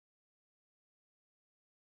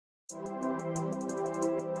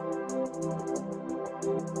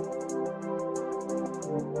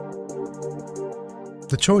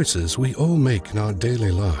The choices we all make in our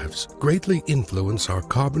daily lives greatly influence our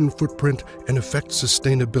carbon footprint and affect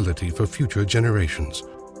sustainability for future generations.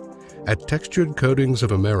 At Textured Coatings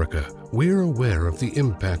of America, we're aware of the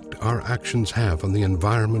impact our actions have on the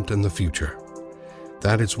environment and the future.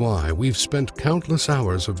 That is why we've spent countless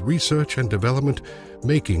hours of research and development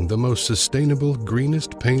making the most sustainable,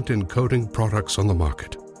 greenest paint and coating products on the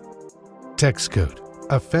market. TEXCOTE,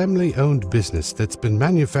 a family-owned business that's been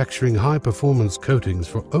manufacturing high-performance coatings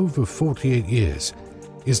for over 48 years,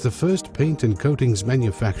 is the first paint and coatings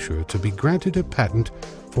manufacturer to be granted a patent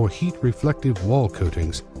for heat-reflective wall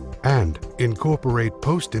coatings and incorporate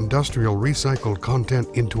post-industrial recycled content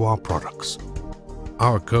into our products.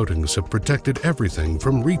 Our coatings have protected everything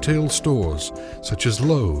from retail stores such as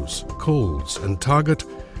Lowe's, Kohl's, and Target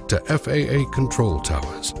to FAA control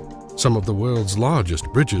towers, some of the world's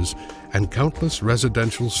largest bridges, and countless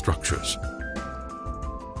residential structures.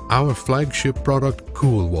 Our flagship product,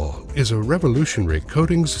 COOLWAL, is a revolutionary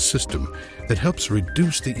coatings system that helps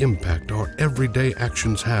reduce the impact our everyday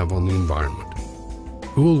actions have on the environment.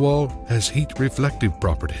 COOLWAL has heat-reflective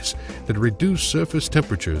properties that reduce surface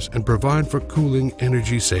temperatures and provide for cooling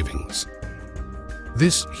energy savings.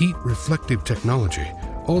 This heat-reflective technology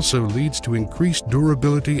also leads to increased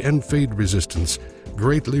durability and fade resistance,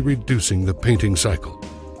 greatly reducing the painting cycle.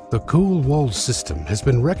 The COOLWAL system has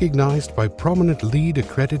been recognized by prominent LEED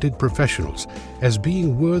accredited professionals as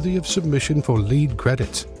being worthy of submission for LEED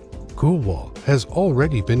credits. COOLWAL has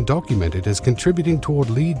already been documented as contributing toward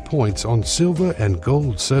LEED points on silver and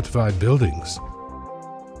gold certified buildings.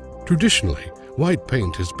 Traditionally, white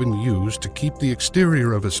paint has been used to keep the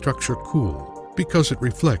exterior of a structure cool because it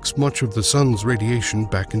reflects much of the sun's radiation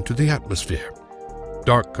back into the atmosphere.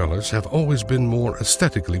 Dark colors have always been more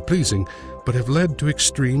aesthetically pleasing, but have led to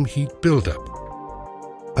extreme heat buildup.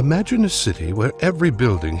 Imagine a city where every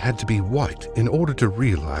building had to be white in order to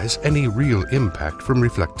realize any real impact from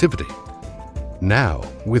reflectivity. Now,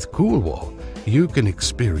 with COOLWAL, you can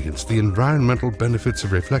experience the environmental benefits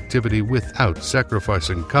of reflectivity without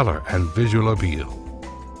sacrificing color and visual appeal.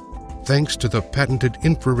 Thanks to the patented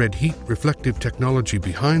infrared heat reflective technology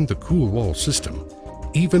behind the COOLWAL system,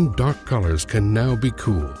 even dark colors can now be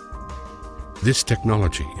cool. This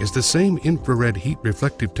technology is the same infrared heat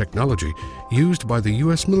reflective technology used by the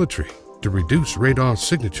U.S. military to reduce radar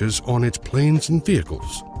signatures on its planes and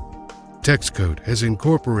vehicles. TEXCOTE has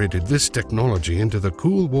incorporated this technology into the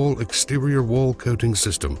COOLWAL exterior wall coating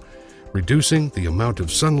system, reducing the amount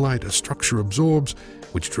of sunlight a structure absorbs,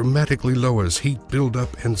 which dramatically lowers heat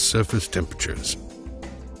buildup and surface temperatures.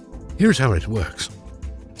 Here's how it works.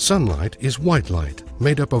 Sunlight is white light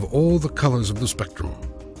made up of all the colors of the spectrum.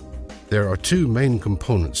 There are two main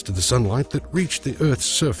components to the sunlight that reach the Earth's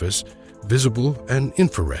surface, visible and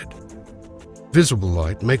infrared. Visible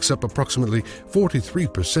light makes up approximately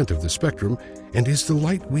 43% of the spectrum and is the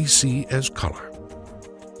light we see as color.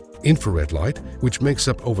 Infrared light, which makes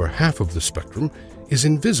up over half of the spectrum, is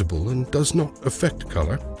invisible and does not affect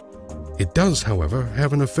color. It does, however,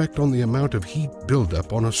 have an effect on the amount of heat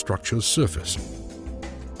buildup on a structure's surface.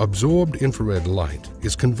 Absorbed infrared light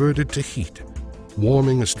is converted to heat,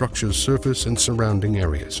 warming a structure's surface and surrounding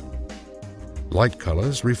areas. Light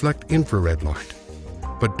colors reflect infrared light,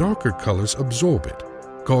 but darker colors absorb it,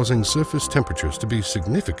 causing surface temperatures to be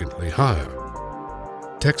significantly higher.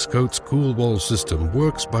 TEXCOTE's COOLWAL system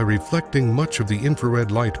works by reflecting much of the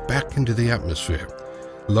infrared light back into the atmosphere,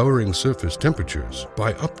 lowering surface temperatures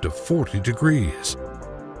by up to 40 degrees.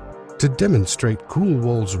 To demonstrate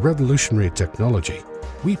COOLWAL's revolutionary technology,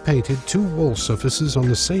 we painted two wall surfaces on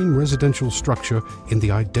the same residential structure in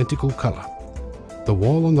the identical color. The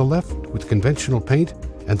wall on the left with conventional paint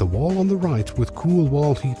and the wall on the right with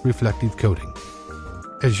COOLWAL heat reflective coating.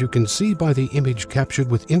 As you can see by the image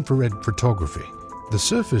captured with infrared photography, the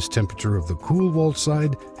surface temperature of the COOLWAL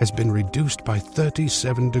side has been reduced by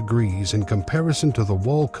 37 degrees in comparison to the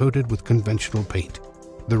wall coated with conventional paint.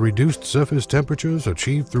 The reduced surface temperatures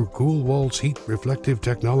achieved through COOLWAL's heat reflective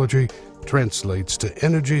technology translates to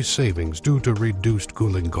energy savings due to reduced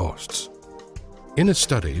cooling costs. In a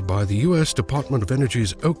study by the U.S. Department of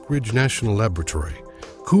Energy's Oak Ridge National Laboratory,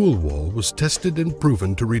 COOLWAL was tested and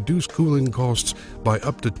proven to reduce cooling costs by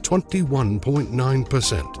up to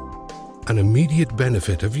 21.9%. An immediate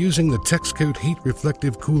benefit of using the TEXCOTE heat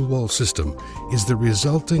reflective COOLWAL system is the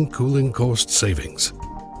resulting cooling cost savings.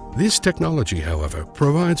 This technology, however,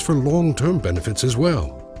 provides for long-term benefits as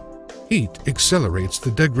well. Heat accelerates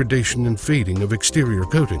the degradation and fading of exterior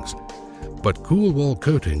coatings, but COOLWAL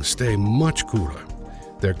coatings stay much cooler.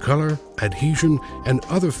 Their color, adhesion, and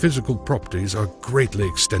other physical properties are greatly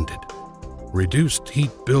extended. Reduced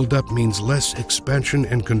heat buildup means less expansion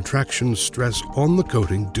and contraction stress on the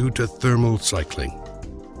coating due to thermal cycling.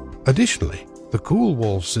 Additionally, the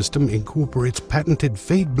COOLWAL system incorporates patented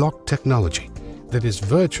fade block technology that is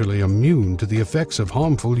virtually immune to the effects of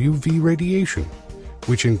harmful UV radiation,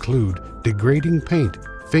 which include degrading paint,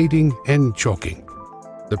 fading, and chalking.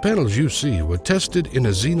 The panels you see were tested in a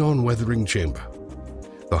xenon weathering chamber,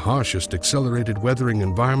 the harshest accelerated weathering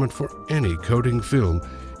environment for any coating film,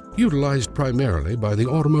 utilized primarily by the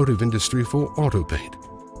automotive industry for auto paint.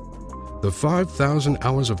 The 5,000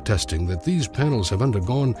 hours of testing that these panels have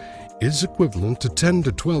undergone is equivalent to 10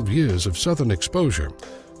 to 12 years of southern exposure,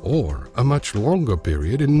 or a much longer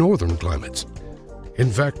period in northern climates. In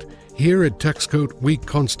fact, here at TEXCOTE, we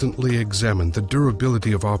constantly examine the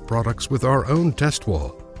durability of our products with our own test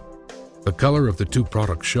wall. The color of the two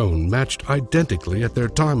products shown matched identically at their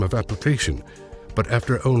time of application, but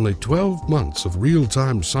after only 12 months of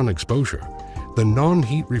real-time sun exposure, the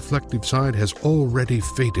non-heat reflective side has already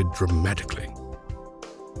faded dramatically.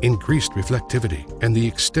 Increased reflectivity and the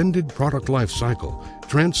extended product life cycle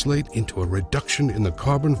translate into a reduction in the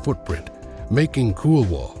carbon footprint, making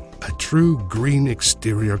COOLWAL a true green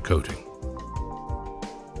exterior coating.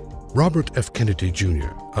 Robert F. Kennedy Jr.,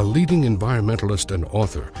 a leading environmentalist and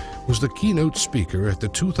author, was the keynote speaker at the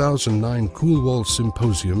 2009 COOLWAL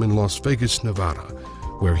Symposium in Las Vegas, Nevada,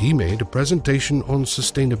 where he made a presentation on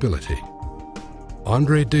sustainability.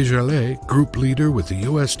 André Desjarlais, group leader with the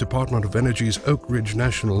U.S. Department of Energy's Oak Ridge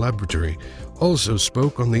National Laboratory, also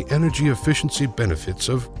spoke on the energy efficiency benefits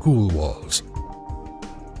of COOLWALs.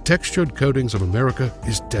 Textured Coatings of America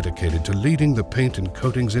is dedicated to leading the paint and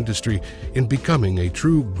coatings industry in becoming a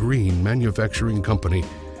true green manufacturing company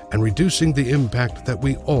and reducing the impact that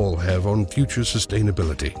we all have on future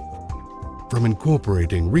sustainability. From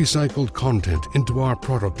incorporating recycled content into our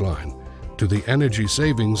product line, to the energy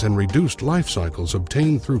savings and reduced life cycles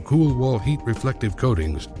obtained through COOLWAL heat reflective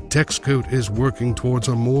coatings, TEXCOTE is working towards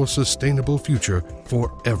a more sustainable future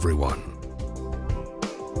for everyone.